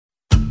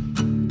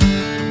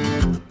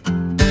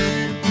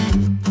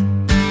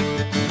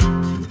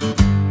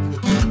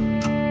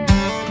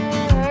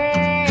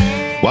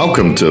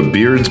Welcome to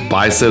Beards,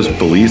 Biceps,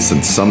 Beliefs,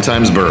 and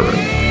Sometimes Bourbon,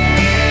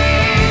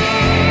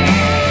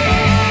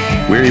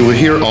 where you will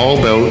hear all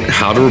about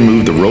how to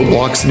remove the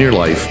roadblocks in your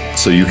life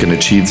so you can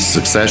achieve the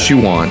success you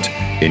want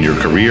in your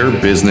career,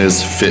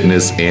 business,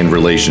 fitness, and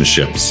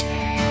relationships.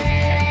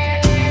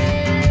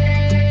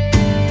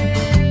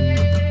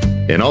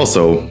 And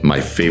also,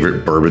 my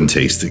favorite bourbon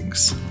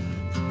tastings.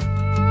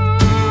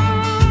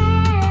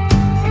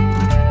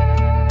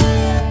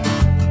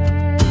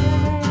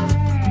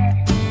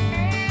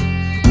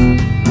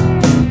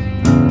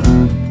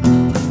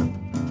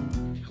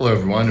 Hello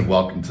everyone, and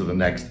welcome to the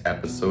next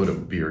episode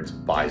of Beards,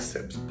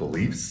 Biceps,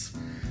 Beliefs.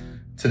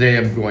 Today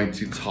I'm going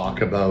to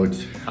talk about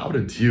how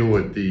to deal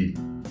with the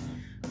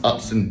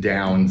ups and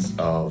downs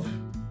of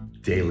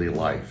daily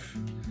life.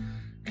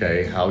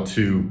 Okay, how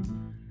to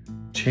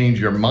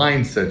change your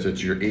mindset so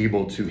that you're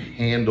able to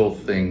handle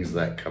things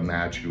that come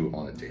at you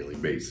on a daily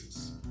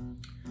basis.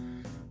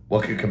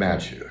 What could come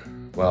at you?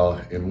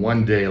 Well, in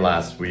one day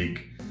last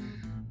week,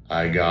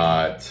 I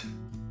got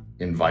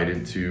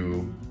invited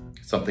to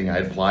something I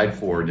applied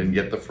for, didn't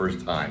get the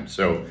first time.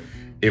 So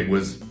it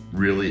was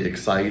really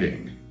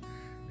exciting.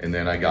 And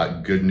then I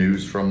got good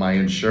news from my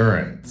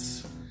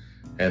insurance.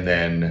 And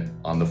then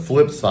on the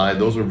flip side,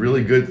 those are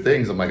really good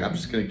things. I'm like, I'm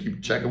just gonna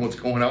keep checking what's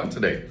going on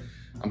today.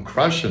 I'm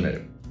crushing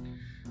it.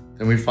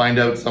 Then we find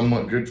out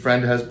someone, good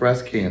friend has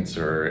breast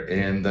cancer,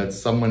 and that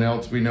someone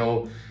else we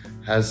know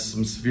has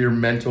some severe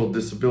mental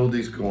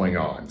disabilities going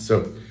on.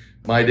 So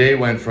my day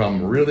went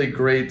from really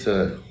great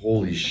to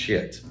holy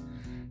shit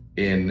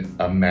in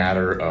a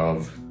matter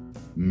of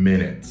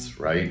minutes,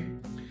 right?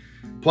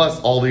 Plus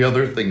all the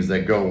other things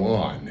that go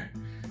on.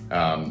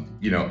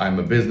 I'm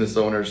a business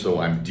owner,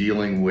 so I'm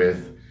dealing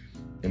with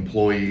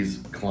employees,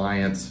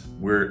 clients.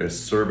 We're a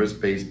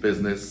service-based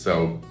business,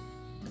 so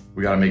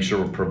we gotta make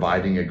sure we're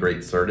providing a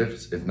great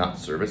service. It's not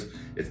service.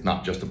 It's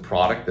not just a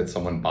product that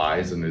someone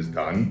buys and is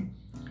done.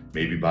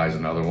 Maybe buys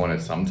another one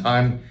at some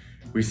time.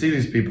 We see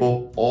these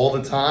people all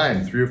the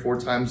time, 3 or 4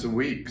 times a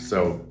week.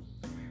 So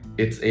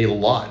it's a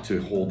lot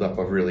to hold up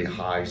a really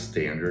high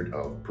standard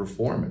of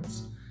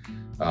performance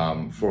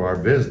for our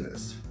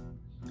business.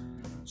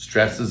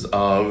 Stresses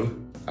of,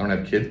 I don't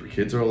have kids, but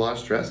kids are a lot of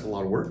stress, a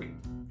lot of work.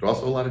 They're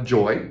also a lot of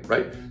joy,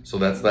 right? So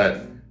that's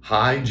that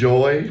high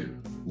joy,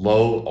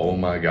 low, oh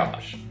my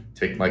gosh.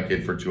 Take my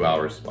kid for 2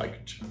 hours so I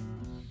can chill.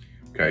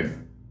 Okay?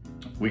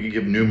 We could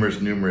give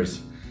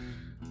numerous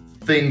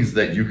things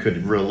that you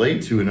could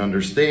relate to and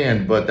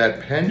understand, but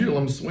that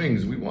pendulum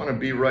swings. We want to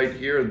be right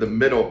here in the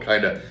middle,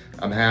 kind of.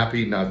 I'm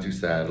happy, not too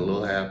sad, a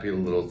little happy, a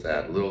little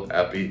sad, a little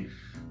happy,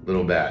 a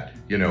little bad.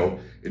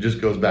 It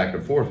just goes back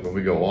and forth. When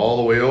we go all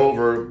the way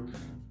over,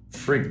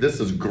 freak, this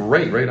is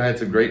great, right? I had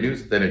some great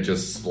news, then it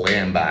just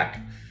slammed back.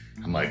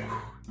 I'm like,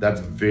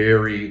 that's a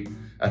very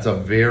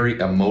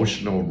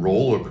emotional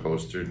roller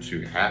coaster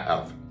to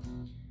have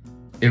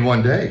in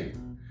one day.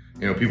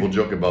 People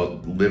joke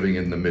about living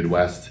in the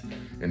Midwest,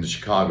 in the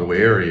Chicago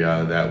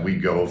area, that we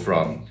go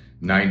from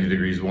 90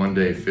 degrees one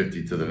day,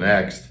 50 to the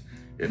next.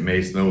 It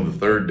may snow the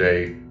third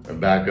day and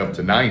back up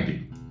to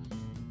 90.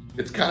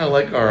 It's kind of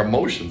like our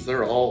emotions.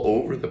 They're all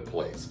over the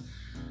place.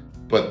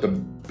 But the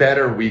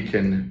better we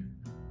can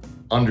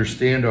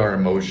understand our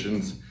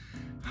emotions,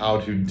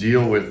 how to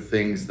deal with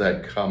things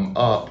that come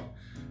up,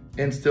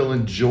 and still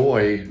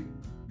enjoy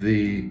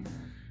the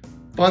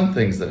fun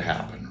things that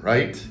happen,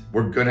 right?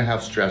 We're gonna have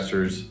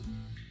stressors,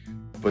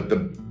 but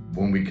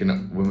when we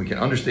can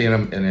understand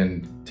them and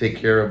then take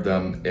care of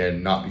them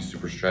and not be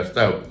super stressed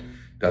out,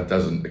 that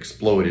doesn't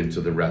explode into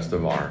the rest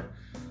of our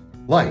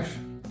life,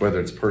 whether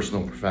it's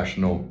personal,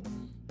 professional,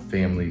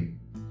 family,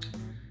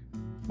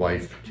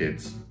 wife,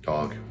 kids,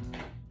 dog,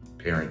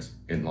 parents,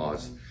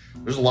 in-laws.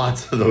 There's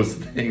lots of those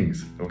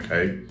things,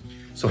 okay?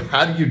 So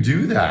how do you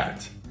do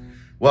that?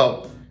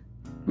 Well,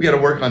 we got to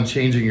work on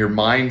changing your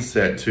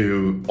mindset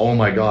to, oh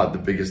my God, the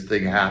biggest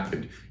thing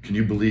happened. Can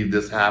you believe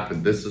this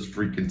happened? This is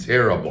freaking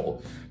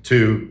terrible.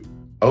 To,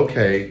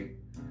 okay,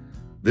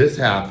 this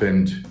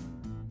happened.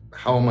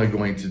 How am I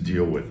going to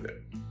deal with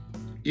it?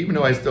 Even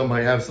though I still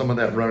might have some of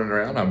that running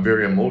around, I'm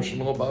very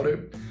emotional about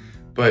it,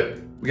 but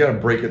we got to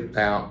break it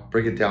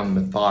down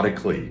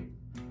methodically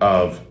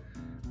of,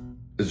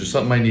 is there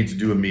something I need to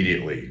do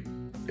immediately?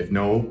 If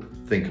no,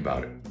 think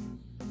about it.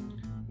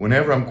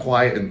 Whenever I'm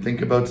quiet and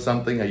think about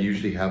something, I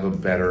usually have a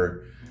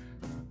better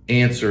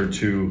answer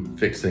to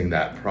fixing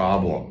that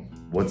problem.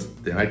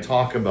 Then I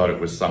talk about it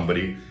with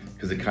somebody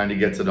because it kind of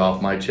gets it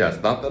off my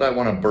chest. Not that I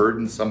want to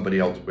burden somebody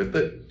else with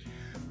it,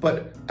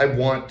 but I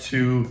want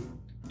to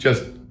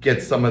just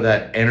get some of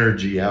that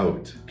energy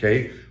out,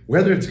 okay?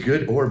 Whether it's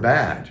good or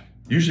bad.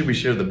 Usually we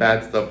share the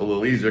bad stuff a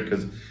little easier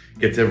because it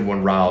gets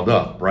everyone riled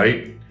up,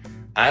 right?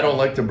 I don't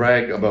like to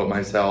brag about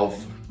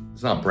myself.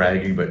 It's not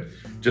bragging, but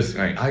just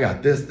like, I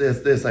got this,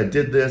 I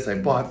did this, I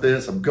bought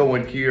this, I'm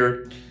going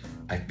here,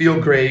 I feel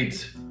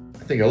great,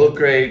 I think I look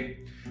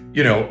great,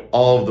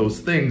 all of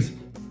those things.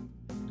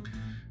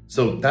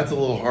 So that's a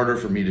little harder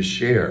for me to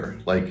share.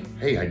 Like,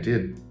 hey, I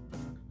did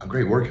a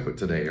great workout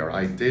today, or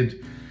I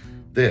did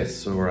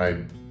this, or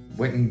I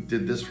went and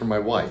did this for my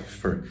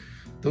wife, or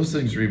those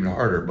things are even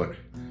harder, but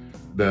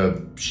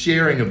the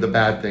sharing of the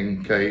bad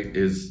thing, okay,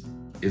 is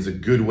a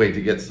good way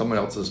to get someone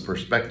else's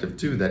perspective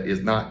too, that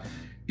is not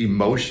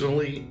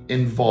emotionally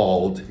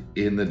involved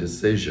in the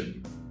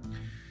decision.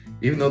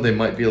 Even though they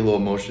might be a little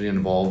emotionally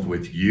involved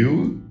with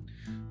you,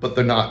 but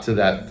they're not to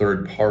that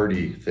third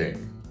party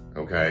thing,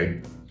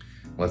 okay?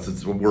 Unless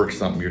it's work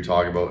something you're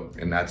talking about,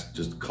 and that's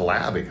just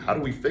collabing. How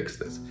do we fix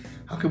this?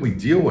 How can we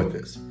deal with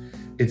this?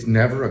 It's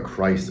never a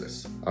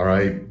crisis, all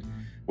right?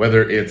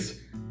 Whether it's,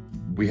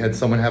 we had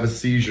someone have a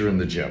seizure in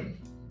the gym.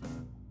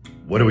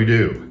 What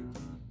do?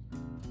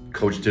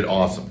 Coach did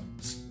awesome.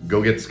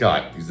 Go get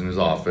Scott, he's in his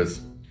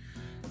office.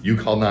 You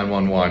call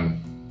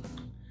 911,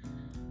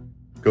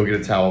 go get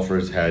a towel for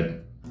his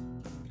head.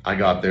 I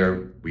got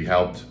there, we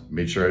helped,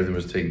 made sure everything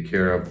was taken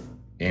care of.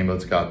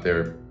 Ambulance got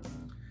there,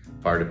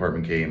 fire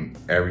department came,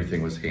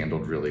 everything was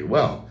handled really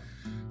well.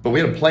 But we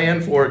had a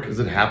plan for it because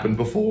it happened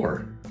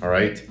before, all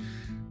right?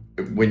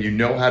 When you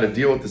know how to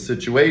deal with the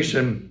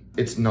situation,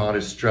 it's not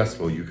as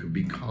stressful. You can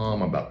be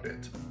calm about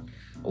it.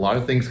 A lot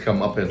of things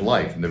come up in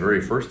life, and the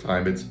very first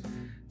time, it's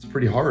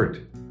pretty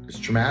hard. It's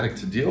traumatic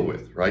to deal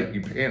with, right?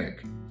 You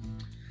panic.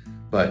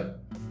 But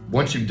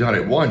once you've done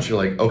it once, you're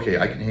like, okay,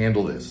 I can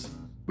handle this.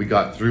 We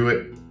got through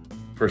it.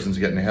 Person's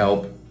getting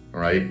help, all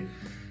right?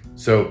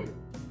 So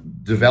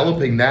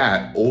developing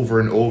that over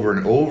and over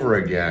and over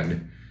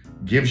again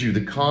gives you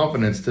the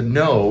confidence to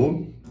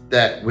know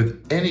that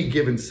with any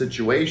given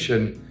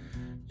situation,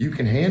 you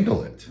can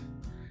handle it.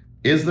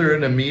 Is there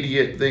an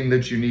immediate thing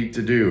that you need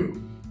to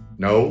do?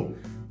 No?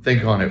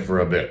 Think on it for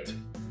a bit.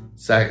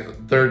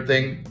 Third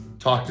thing,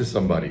 talk to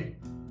somebody.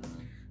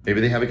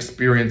 Maybe they have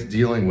experience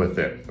dealing with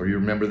it, or you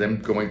remember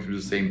them going through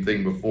the same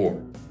thing before.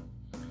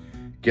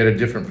 Get a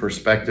different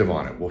perspective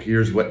on it. Well,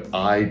 here's what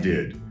I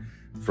did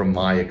from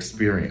my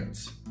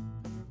experience.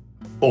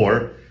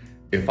 Or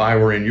if I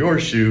were in your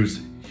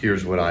shoes,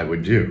 here's what I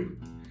would do.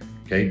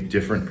 Okay,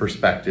 different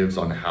perspectives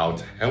on how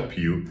to help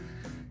you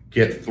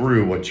get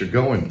through what you're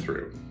going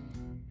through.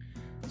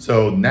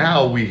 So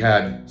now we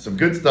had some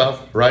good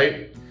stuff,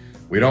 right?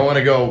 We don't want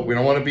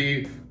to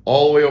be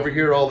all the way over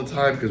here all the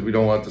time because we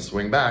don't want to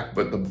swing back.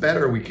 But the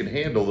better we can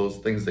handle those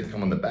things that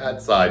come on the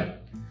bad side,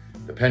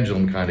 the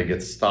pendulum kind of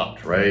gets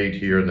stopped right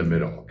here in the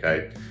middle,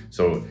 okay?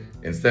 So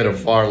instead of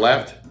far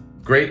left,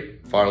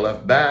 great, far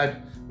left,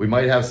 bad, we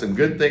might have some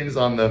good things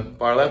on the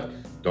far left.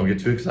 Don't get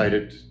too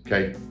excited,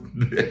 okay?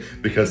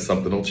 Because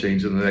something will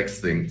change in the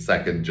next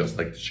second, just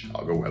like the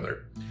Chicago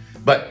weather.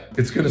 But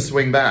it's gonna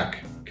swing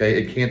back,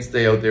 okay? It can't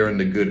stay out there in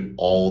the good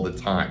all the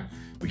time.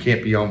 We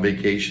can't be on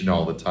vacation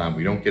all the time.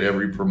 We don't get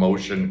every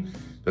promotion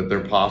that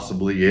there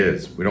possibly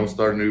is. We don't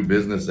start a new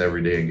business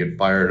every day and get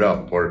fired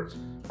up, or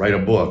write a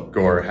book,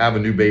 or have a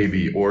new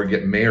baby, or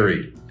get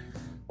married.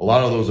 A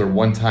lot of those are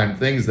one-time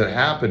things that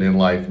happen in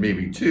life,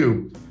 maybe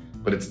too,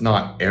 but it's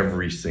not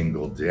every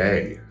single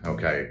day,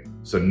 okay?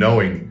 So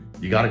knowing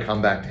you gotta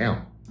come back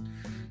down.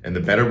 And the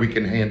better we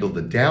can handle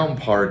the down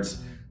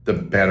parts, the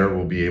better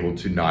we'll be able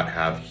to not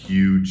have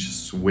huge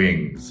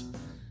swings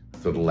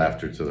to the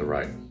left or to the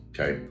right,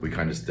 okay? We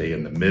kind of stay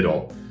in the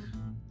middle,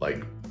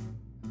 like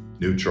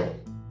neutral.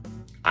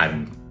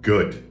 I'm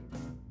good.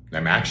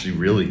 I'm actually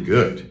really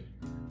good.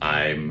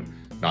 I'm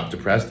not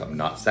depressed, I'm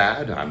not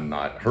sad, I'm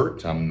not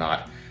hurt, I'm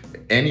not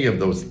any of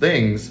those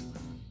things,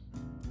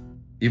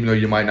 even though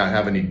you might not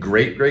have any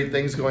great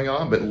things going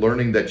on, but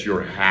learning that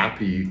you're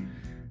happy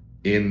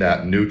in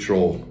that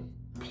neutral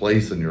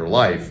place in your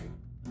life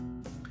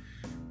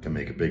can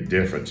make a big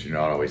difference. You're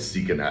not always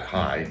seeking that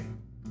high.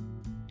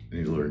 You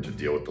need to learn to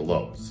deal with the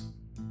lows.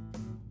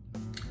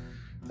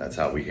 That's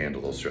how we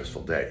handle those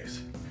stressful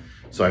days.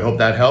 So I hope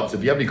that helps.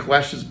 If you have any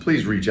questions,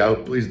 please reach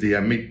out, please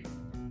DM me.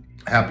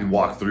 Happy to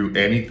walk through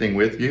anything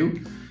with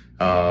you.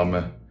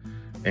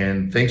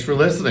 And thanks for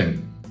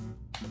listening.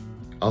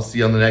 I'll see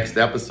you on the next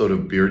episode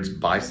of Beards,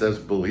 Biceps,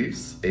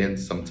 Beliefs, and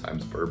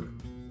Sometimes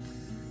Bourbon.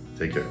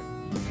 Take care.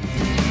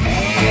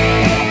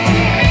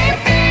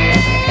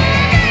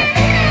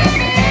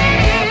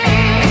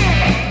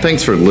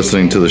 Thanks for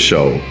listening to the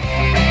show.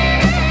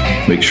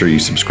 Make sure you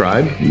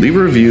subscribe, leave a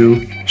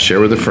review, share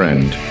with a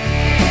friend.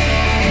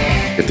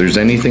 If there's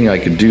anything I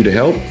could do to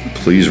help,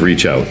 please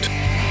reach out.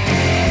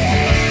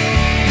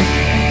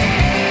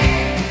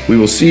 We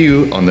will see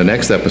you on the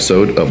next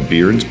episode of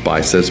Beards,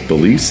 Biceps,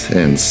 Beliefs,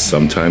 and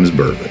Sometimes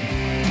Bourbon.